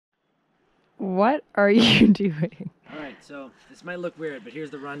What are you doing? Alright, so this might look weird, but here's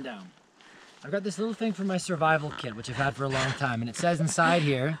the rundown. I've got this little thing for my survival kit, which I've had for a long time, and it says inside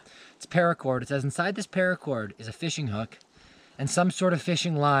here, it's paracord, it says inside this paracord is a fishing hook and some sort of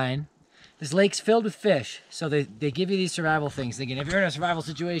fishing line. This lake's filled with fish, so they give you these survival things, thinking if you're in a survival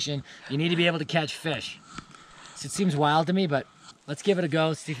situation, you need to be able to catch fish. So it seems wild to me, but let's give it a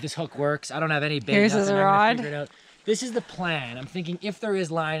go, see if this hook works. I don't have any bait. Here's his rod. Figure it out. This is the plan. I'm thinking if there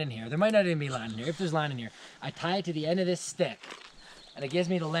is line in here, there might not even be line in here. If there's line in here, I tie it to the end of this stick, and it gives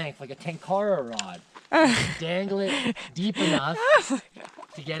me the length like a tenkara rod. Dangle it deep enough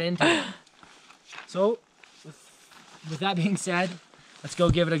to get into it. So, with that being said, let's go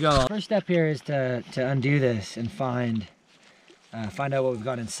give it a go. First step here is to undo this and find out what we've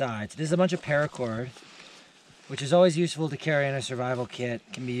got inside. So this is a bunch of paracord, which is always useful to carry in a survival kit.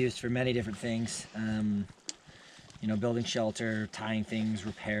 Can be used for many different things. You know, building shelter, tying things,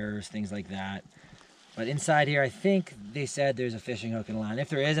 repairs, things like that. But inside here, I think they said there's a fishing hook and line. If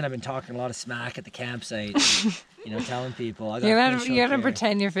there isn't, I've been talking a lot of smack at the campsite. You know, telling people. You're gonna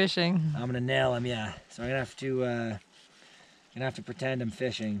pretend you're fishing. I'm gonna nail him, yeah. So I'm gonna have to pretend I'm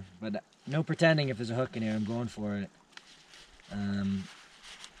fishing, but no pretending if there's a hook in here. I'm going for it.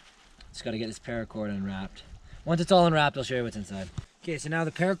 Just got to get this paracord unwrapped. Once it's all unwrapped, I'll show you what's inside. Okay, so now the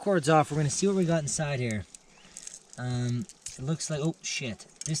paracord's off. We're gonna see what we got inside here. It looks like, oh shit,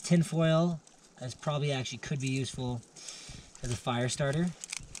 this tin foil is probably actually could be useful as a fire starter.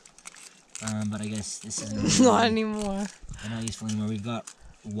 But I guess this isn't not anymore. Not useful anymore. We've got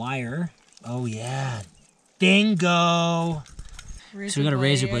wire. Oh yeah, bingo! So we got a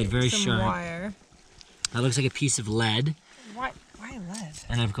razor blade, very sharp. Wire. That looks like a piece of lead. Why lead?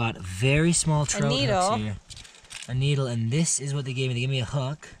 And I've got very small trout hooks here. A needle, and this is what they gave me. They gave me a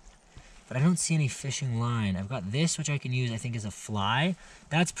hook, but I don't see any fishing line. I've got this, which I can use, I think, as a fly.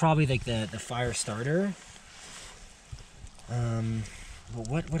 That's probably like the fire starter. But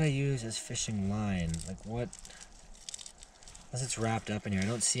what would I use as fishing line? Like what? Unless it's wrapped up in here, I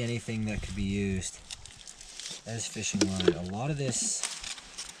don't see anything that could be used as fishing line. A lot of this.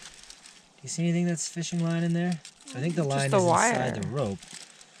 Do you see anything that's fishing line in there? So I think the line is inside the rope,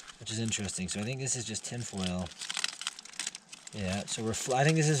 which is interesting. So I think this is just tin foil. Yeah. So I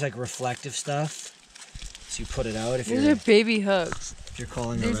think this is like reflective stuff. So you put it out if These are baby hooks. If you're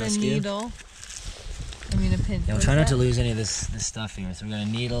calling a rescue. There's a needle. I mean a pin. Yeah, we'll try not to lose any of this stuff here. So we got a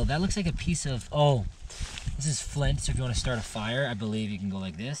needle. That looks like a piece of. Oh, this is flint. So if you want to start a fire, I believe you can go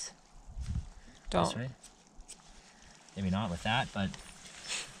like this. Don't. That's right. Maybe not with that, but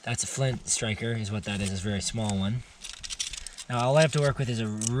that's a flint striker is what that is. It's a very small one. Now all I have to work with is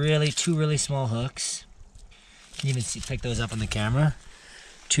two really small hooks. You can even pick those up on the camera.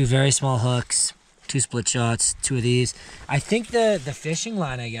 Two very small hooks, two split shots, two of these. I think the fishing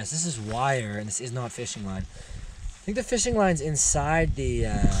line, I guess, this is wire and this is not fishing line. I think the fishing line's inside the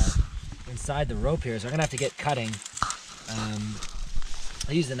rope here, so I'm gonna have to get cutting.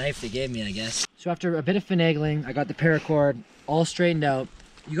 I used the knife they gave me, I guess. So after a bit of finagling, I got the paracord all straightened out.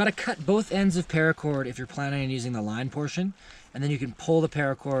 You gotta cut both ends of paracord if you're planning on using the line portion, and then you can pull the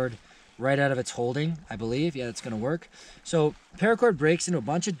paracord right out of its holding, I believe. Yeah, that's gonna work. So paracord breaks into a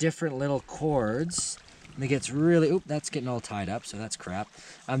bunch of different little cords, and it gets really, oop, that's getting all tied up, so that's crap.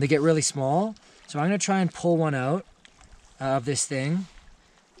 They get really small, so I'm gonna try and pull one out of this thing,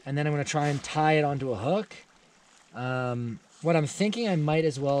 and then I'm gonna try and tie it onto a hook. What I'm thinking I might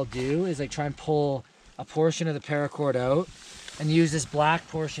as well do is like try and pull a portion of the paracord out and use this black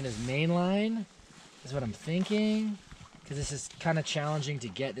portion as main line, is what I'm thinking. Because this is kind of challenging to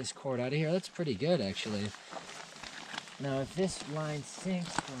get this cord out of here. That's pretty good, actually. Now, if this line sinks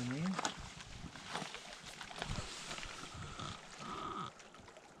for me...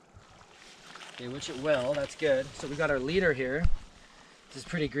 Okay, which it will, that's good. So we got our leader here. This is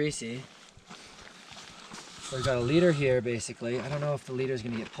pretty greasy. So we've got a leader here, basically. I don't know if the leader is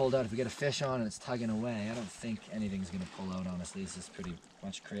going to get pulled out. If we get a fish on and it's tugging away, I don't think anything's going to pull out, honestly. This is pretty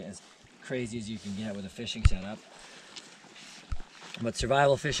much as crazy as you can get with a fishing setup. But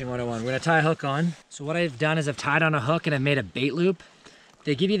survival fishing 101. We're going to tie a hook on. So what I've done is I've tied on a hook and I've made a bait loop.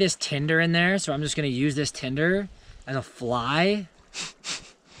 They give you this tinder in there, so I'm just going to use this tinder as a fly.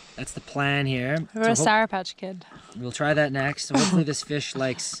 That's the plan here. What about a Sour Patch Kid? We'll try that next. So hopefully this fish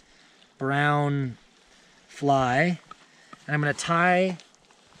likes brown fly. And I'm going to tie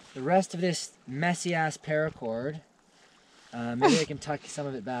the rest of this messy ass paracord. Maybe I can tuck some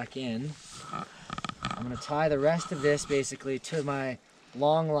of it back in. I'm going to tie the rest of this basically to my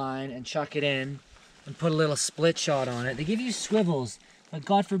long line and chuck it in and put a little split shot on it. They give you swivels, but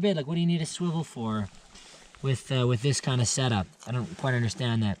God forbid, like what do you need a swivel for? with this kind of setup. I don't quite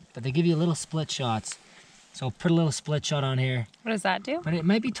understand that, but they give you little split shots. So I'll put a little split shot on here. What does that do? But it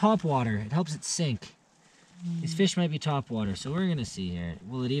might be top water. It helps it sink. These fish might be top water, so we're gonna see here.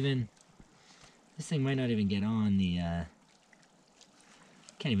 Will it even? This thing might not even get on the.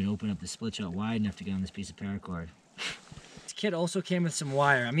 Can't even open up the split shot wide enough to get on this piece of paracord. This kit also came with some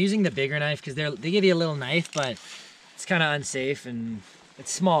wire. I'm using the bigger knife because they give you a little knife, but it's kind of unsafe and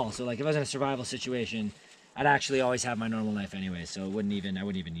it's small. So like if I was in a survival situation, I'd actually always have my normal knife anyway. So I wouldn't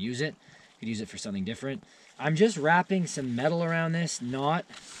even use it. Could use it for something different. I'm just wrapping some metal around this knot.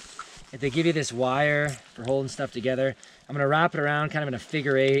 If they give you this wire for holding stuff together, I'm gonna wrap it around kind of in a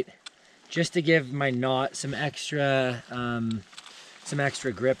figure 8, just to give my knot some extra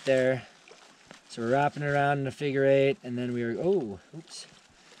grip there. So we're wrapping it around in a figure 8, and then we are a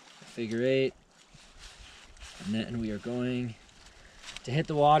figure 8, and then we are going to hit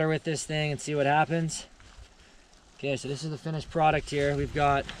the water with this thing and see what happens. Okay, so this is the finished product here. We've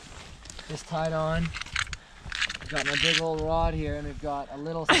got this tied on. I've got my big old rod here, and we've got a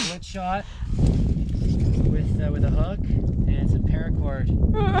little split shot with a hook and some paracord.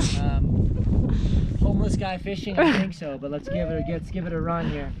 Homeless guy fishing, I think so, but let's give it a run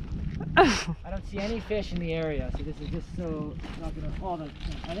here. I don't see any fish in the area, so this is just so not gonna. Oh,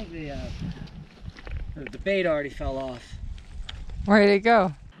 I think the bait already fell off. Where'd it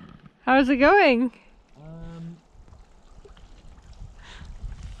go? How's it going?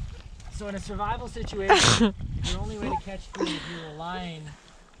 So in a survival situation, your only way to catch food if you're relying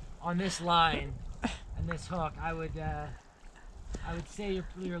on this line and this hook, I would say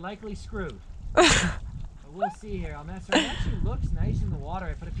you're likely screwed. But we'll see here. I'll mess around. It actually looks nice in the water.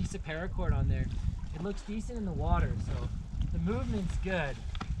 I put a piece of paracord on there. It looks decent in the water, so the movement's good.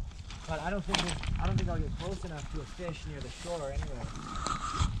 But I don't think I'll get close enough to a fish near the shore anyway.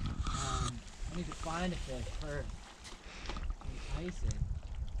 I need to find a fish first. Enticing.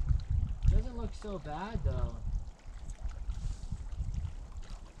 Doesn't look so bad though.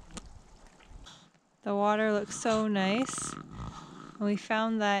 The water looks so nice. And we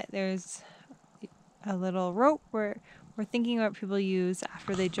found that there's a little rope where we're thinking what people use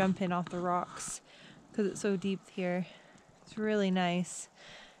after they jump in off the rocks because it's so deep here. It's really nice.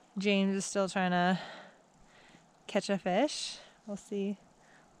 James is still trying to catch a fish. We'll see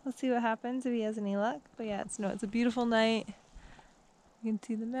what happens if he has any luck. But yeah, it's a beautiful night. You can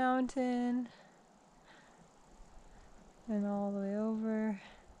see the mountain and all the way over.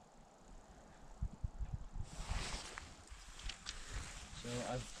 So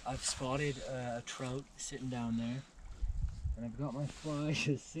I've spotted a trout sitting down there, and I've got my fly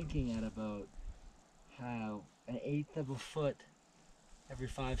just sinking at about an 1/8 of a foot every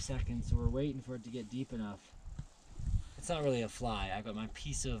 5 seconds. So we're waiting for it to get deep enough. It's not really a fly. I got my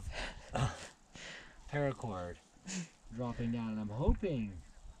piece of paracord dropping down, and I'm hoping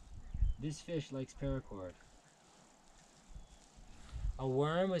this fish likes paracord. A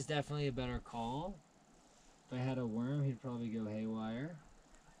worm was definitely a better call. If I had a worm, he'd probably go haywire.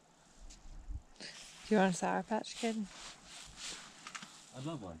 Do you want a Sour Patch Kid? I'd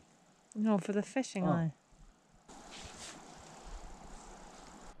love one. No, for the fishing line.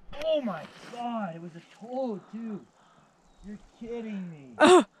 Oh my god, it was a toad too. You're kidding me.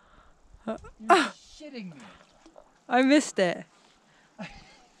 You're shitting me. I missed it.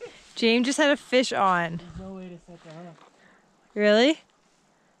 James just had a fish on. There's no way to set the hook. Really?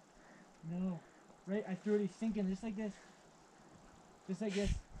 No. Right, I threw it, he's sinking just like this. Just like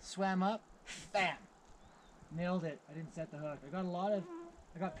this. Swam up. Bam. Nailed it. I didn't set the hook. I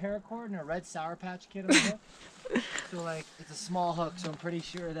got paracord and a red Sour Patch Kid on the hook. So like, it's a small hook, so I'm pretty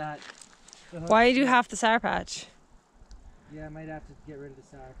sure that the hook. Why did you have the Sour Patch? Yeah, I might have to get rid of the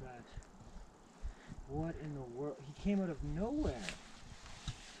Sour Patch. What in the world? He came out of nowhere.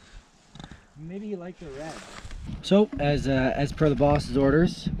 Maybe he liked the red. So, as per the boss's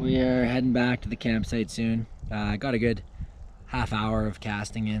orders, we are heading back to the campsite soon. I got a good half hour of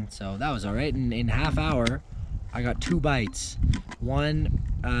casting in, so that was all right. And in half hour, I got 2 bites. One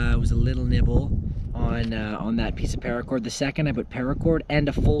was a little nibble on that piece of paracord. The second, I put paracord and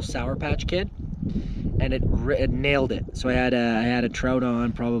a full Sour Patch Kid, and it nailed it. So I had a trout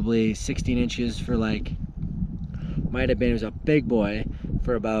on, probably 16 inches for like, it was a big boy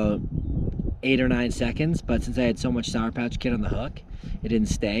for about 8 or 9 seconds, but since I had so much Sour Patch Kid on the hook, it didn't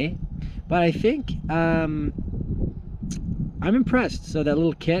stay. But I think I'm impressed. So that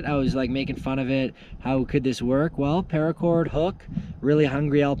little kit, I was like making fun of it. How could this work? Well, paracord, hook, really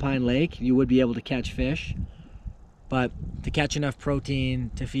hungry Alpine lake, you would be able to catch fish. But to catch enough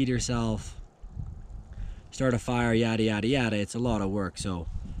protein to feed yourself, start a fire, yada yada yada, it's a lot of work. So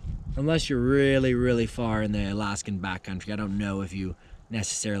unless you're really, really far in the Alaskan backcountry, I don't know if you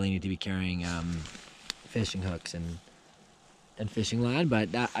necessarily need to be carrying fishing hooks and fishing line, but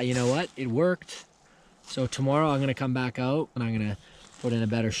you know what? It worked. So tomorrow I'm gonna come back out and I'm gonna put in a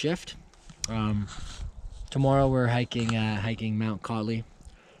better shift. Tomorrow we're hiking Mount Cotley,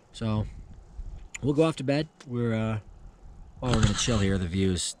 so we'll go off to bed. We're gonna chill here. The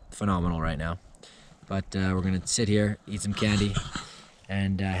view is phenomenal right now, but we're gonna sit here, eat some candy,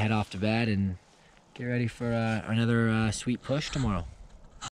 and head off to bed and get ready for another sweet push tomorrow.